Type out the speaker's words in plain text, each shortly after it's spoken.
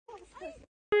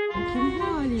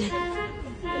Well,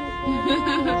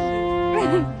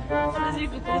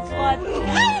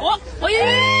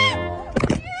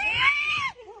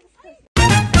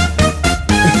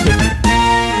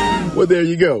 there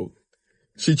you go.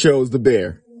 She chose the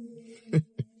bear.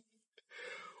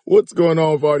 What's going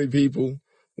on, party people?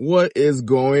 What is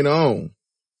going on?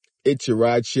 It's your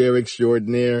rideshare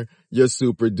extraordinaire, your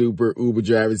super duper Uber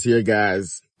drivers here,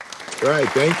 guys. All right,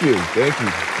 thank you. Thank you.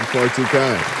 You're far too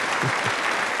kind.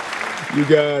 You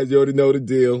guys, you already know the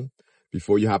deal.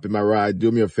 Before you hop in my ride,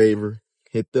 do me a favor.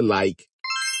 Hit the like.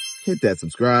 Hit that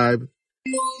subscribe.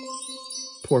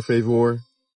 Por favor.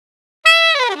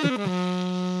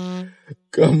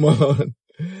 Come on.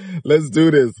 Let's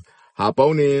do this. Hop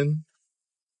on in.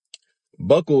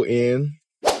 Buckle in.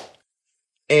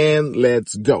 And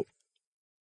let's go.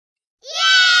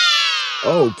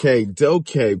 Yeah! Okay.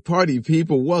 Party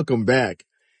people, welcome back.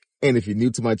 And if you're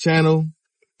new to my channel,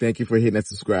 thank you for hitting that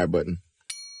subscribe button.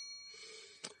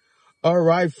 All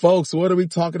right, folks, what are we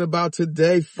talking about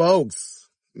today, folks?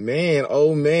 Man,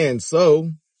 oh man. So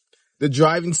the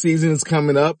driving season is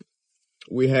coming up.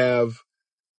 We have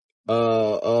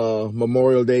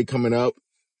Memorial Day coming up,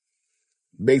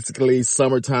 basically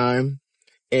summertime.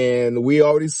 And we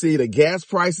already see the gas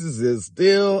prices is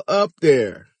still up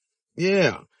there.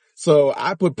 Yeah. So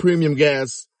I put premium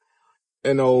gas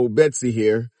in old Betsy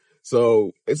here.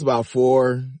 So it's about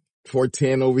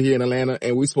 $4.10 over here in Atlanta.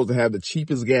 And we're supposed to have the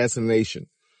cheapest gas in the nation.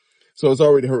 So it's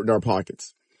already hurting our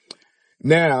pockets.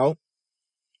 Now,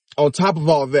 on top of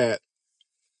all that,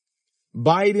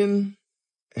 Biden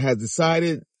has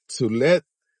decided to let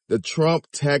the Trump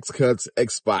tax cuts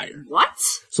expire. What?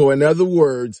 So in other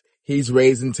words, he's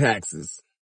raising taxes.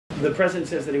 The president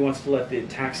says that he wants to let the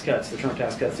tax cuts, the Trump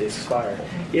tax cuts, expire.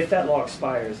 If that law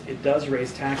expires, it does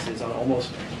raise taxes on almost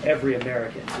every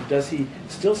American. So does he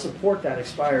still support that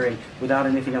expiring without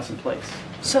anything else in place?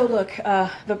 So look,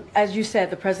 as you said,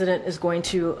 the president is going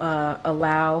to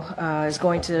is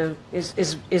going to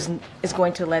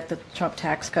let the Trump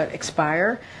tax cut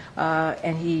expire,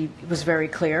 and he was very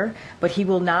clear. But he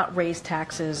will not raise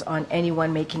taxes on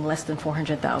anyone making less than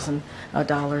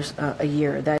 $400,000 a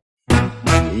year.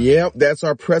 Yep, that's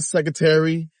our press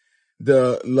secretary,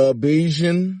 the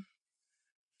Labesian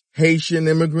Haitian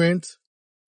immigrant,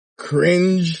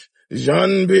 Cringe,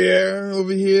 Pierre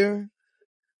over here.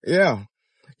 Yeah.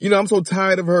 You know, I'm so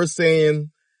tired of her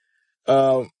saying,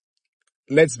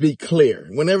 let's be clear.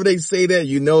 Whenever they say that,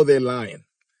 you know they're lying.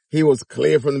 He was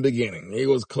clear from the beginning. He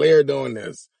was clear doing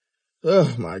this.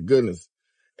 Oh, my goodness.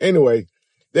 Anyway,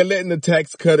 they're letting the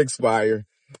tax cut expire.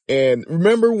 And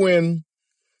remember when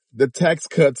the tax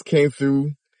cuts came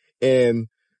through and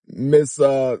Miss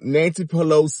Nancy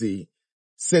Pelosi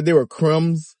said they were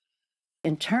crumbs?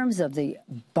 In terms of the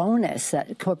bonus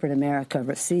that corporate America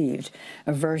received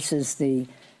versus the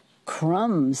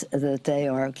crumbs that they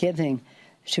are giving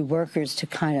to workers to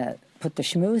kind of put the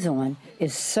schmooze on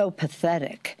is so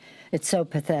pathetic. It's so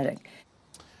pathetic.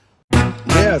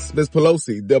 Yes, Miss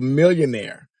Pelosi, the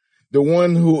millionaire, the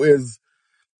one who is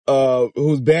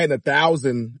who's batting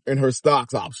 1,000 in her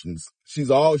stocks options. She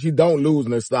don't lose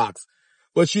in her stocks.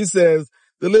 But she says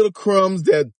the little crumbs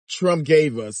that Trump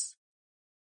gave us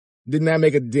did not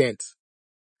make a dent.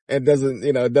 It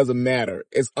doesn't matter.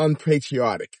 It's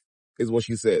unpatriotic, is what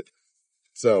she said.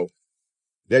 So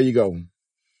there you go.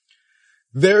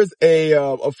 There's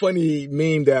a funny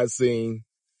meme that I've seen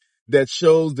that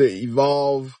shows the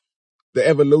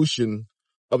evolution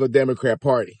of the Democrat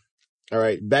Party. All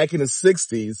right. Back in the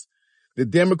 60s, the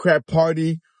Democrat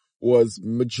Party was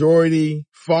majority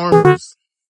farmers.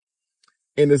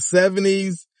 In the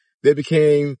 70s, they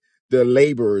became the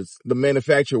laborers, the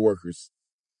manufacturer workers.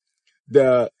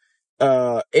 The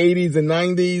 80s and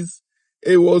 90s,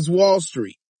 it was Wall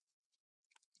Street.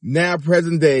 Now,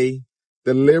 present day,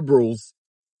 the liberals,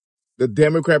 the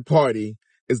Democrat Party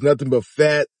is nothing but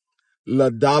fat,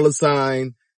 dollar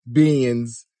sign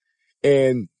beings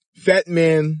and fat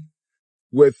men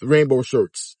with rainbow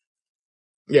shirts.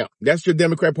 Yeah, that's your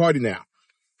Democrat Party now.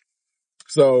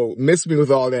 So miss me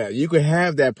with all that. You could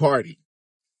have that party.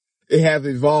 It has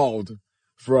evolved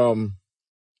from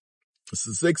the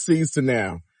 60s to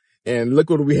now. And look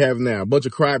what we have now. A bunch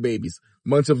of crybabies,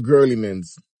 bunch of girly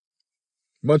men's,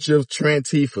 bunch of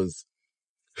trantifas.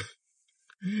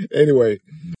 Anyway,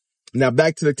 now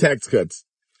back to the tax cuts.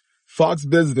 Fox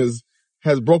Business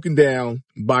has broken down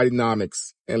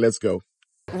Bidenomics, and let's go.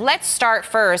 Let's start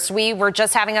first. We were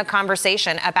just having a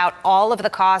conversation about all of the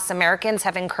costs Americans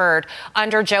have incurred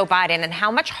under Joe Biden and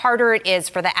how much harder it is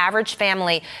for the average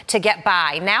family to get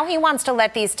by. Now he wants to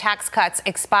let these tax cuts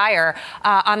expire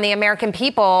on the American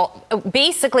people,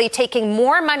 basically taking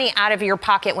more money out of your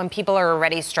pocket when people are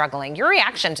already struggling. Your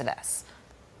reaction to this?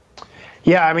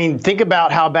 Yeah, I mean, think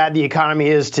about how bad the economy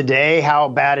is today, how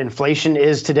bad inflation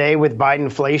is today with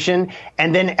Bidenflation,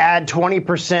 and then add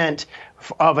 20%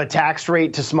 of a tax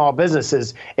rate to small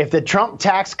businesses. If the Trump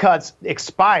tax cuts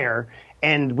expire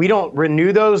and we don't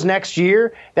renew those next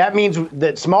year, that means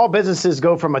that small businesses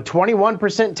go from a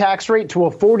 21% tax rate to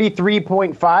a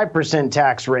 43.5%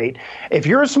 tax rate. If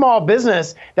you're a small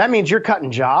business, that means you're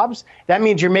cutting jobs. That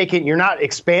means you're not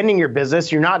expanding your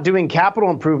business. You're not doing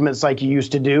capital improvements like you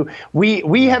used to do.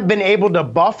 We have been able to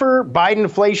buffer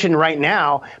Bidenflation right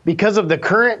now because of the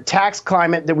current tax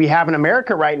climate that we have in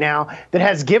America right now that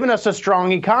has given us a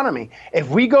strong economy. If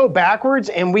we go backwards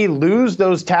and we lose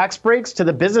those tax breaks to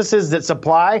the businesses that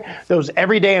supply those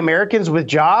everyday Americans with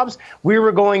jobs, we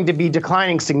were going to be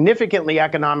declining significantly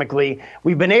economically.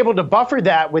 We've been able to buffer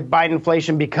that with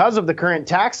Bidenflation because of the current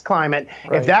tax climate.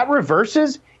 Right. If that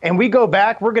reverses and we go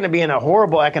back, we're going to be in a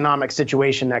horrible economic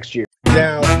situation next year.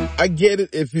 Now, I get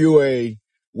it if you're a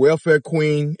welfare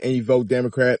queen and you vote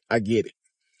Democrat, I get it.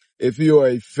 If you're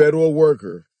a federal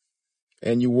worker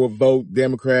and you will vote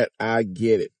Democrat, I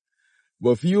get it.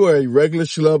 But if you are a regular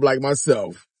schlub like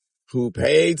myself, who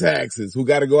pay taxes, who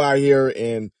got to go out here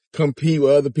and compete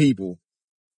with other people,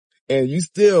 and you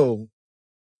still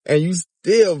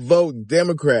vote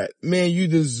Democrat, man, you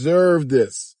deserve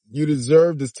this. You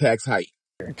deserve this tax hike.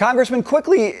 Congressman,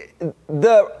 quickly,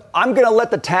 I'm going to let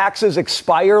the taxes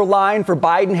expire line for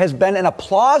Biden has been an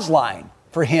applause line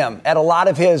for him at a lot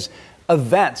of his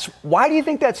events. Why do you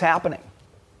think that's happening?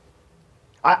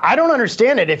 I don't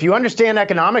understand it. If you understand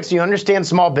economics, you understand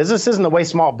small businesses and the way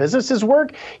small businesses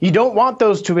work, you don't want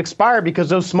those to expire because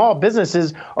those small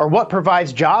businesses are what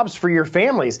provides jobs for your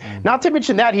families. Not to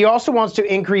mention that he also wants to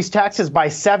increase taxes by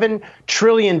 $7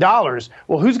 trillion.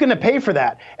 Well, who's going to pay for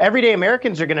that? Everyday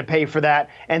Americans are going to pay for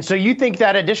that. And so you think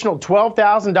that additional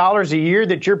 $12,000 a year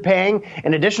that you're paying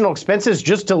in additional expenses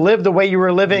just to live the way you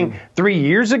were living 3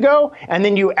 years ago, and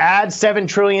then you add $7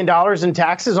 trillion in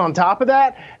taxes on top of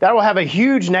that, that will have a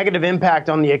huge negative impact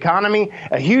on the economy,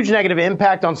 a huge negative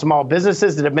impact on small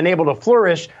businesses that have been able to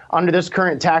flourish under this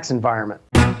current tax environment.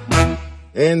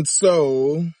 And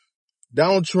so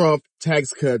Donald Trump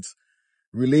tax cuts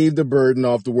relieve the burden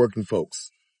off the working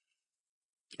folks.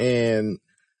 And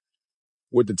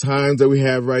with the times that we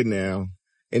have right now,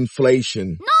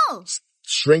 inflation,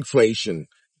 shrinkflation,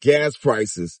 gas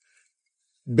prices,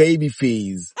 baby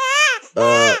fees,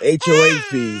 HOA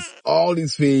fees, all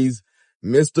these fees,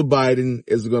 Mr. Biden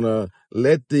is going to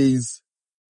let these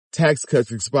tax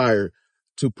cuts expire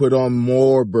to put on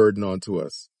more burden onto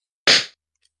us.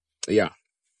 Yeah.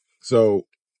 So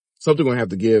something going to have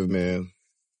to give, man.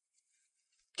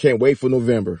 Can't wait for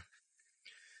November.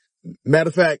 Matter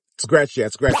of fact, scratch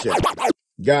that.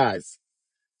 Guys,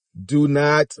 do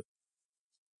not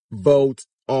vote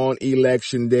on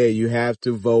election day. You have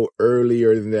to vote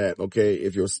earlier than that. Okay.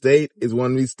 If your state is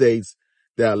one of these states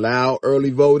that allow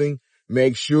early voting,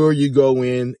 make sure you go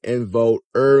in and vote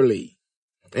early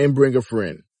and bring a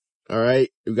friend. All right.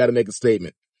 You got to make a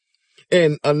statement.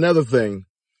 And another thing,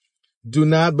 do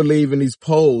not believe in these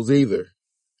polls either.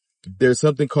 There's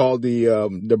something called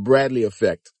the Bradley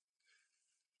effect.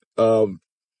 People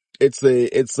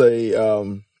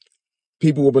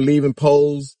will believe in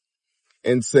polls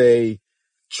and say,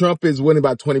 Trump is winning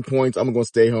by 20 points. I'm going to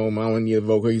stay home. I don't need to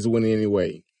vote because he's winning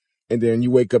anyway. And then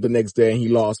you wake up the next day and he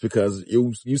lost because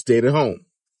you stayed at home.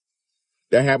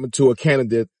 That happened to a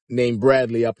candidate named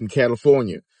Bradley up in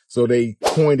California. So they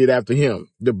coined it after him,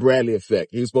 the Bradley effect.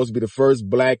 He was supposed to be the first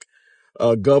black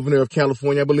governor of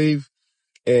California, I believe.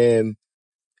 And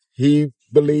he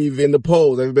believed in the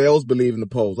polls. Everybody else believed in the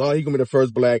polls. Oh, he's going to be the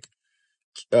first black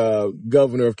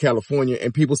governor of California.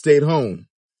 And people stayed home.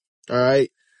 All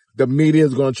right. The media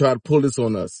is going to try to pull this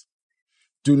on us.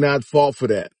 Do not fall for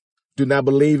that. Do not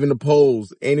believe in the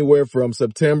polls anywhere from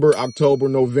September, October,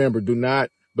 November. Do not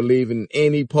believe in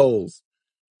any polls.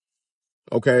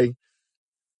 Okay?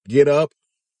 Get up,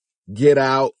 get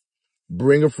out,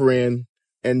 bring a friend,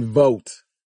 and vote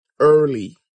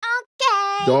early.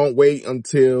 Okay. Don't wait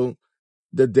until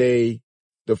the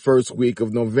first week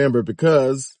of November,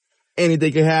 because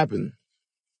anything can happen.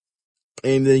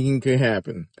 Anything can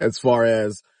happen as far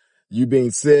as you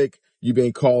being sick, you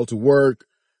being called to work,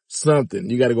 something.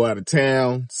 You got to go out of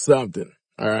town, something.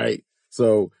 All right.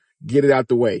 So get it out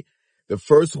the way. The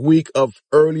first week of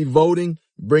early voting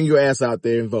Bring your ass out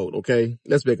there and vote, okay?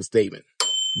 Let's make a statement.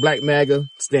 Black MAGA,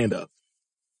 stand up.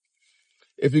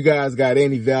 If you guys got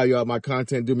any value out of my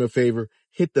content, do me a favor,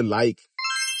 hit the like,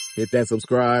 hit that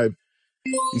subscribe.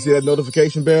 You see that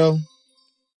notification bell?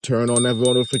 Turn on that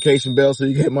notification bell so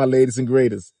you get my latest and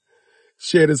greatest.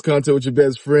 Share this content with your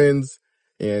best friends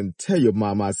and tell your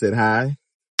mama I said hi.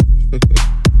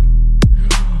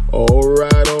 All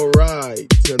right.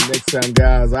 Till next time,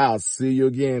 guys, I'll see you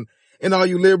again. And all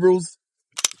you liberals,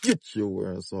 get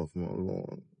your ass off my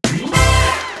lawn.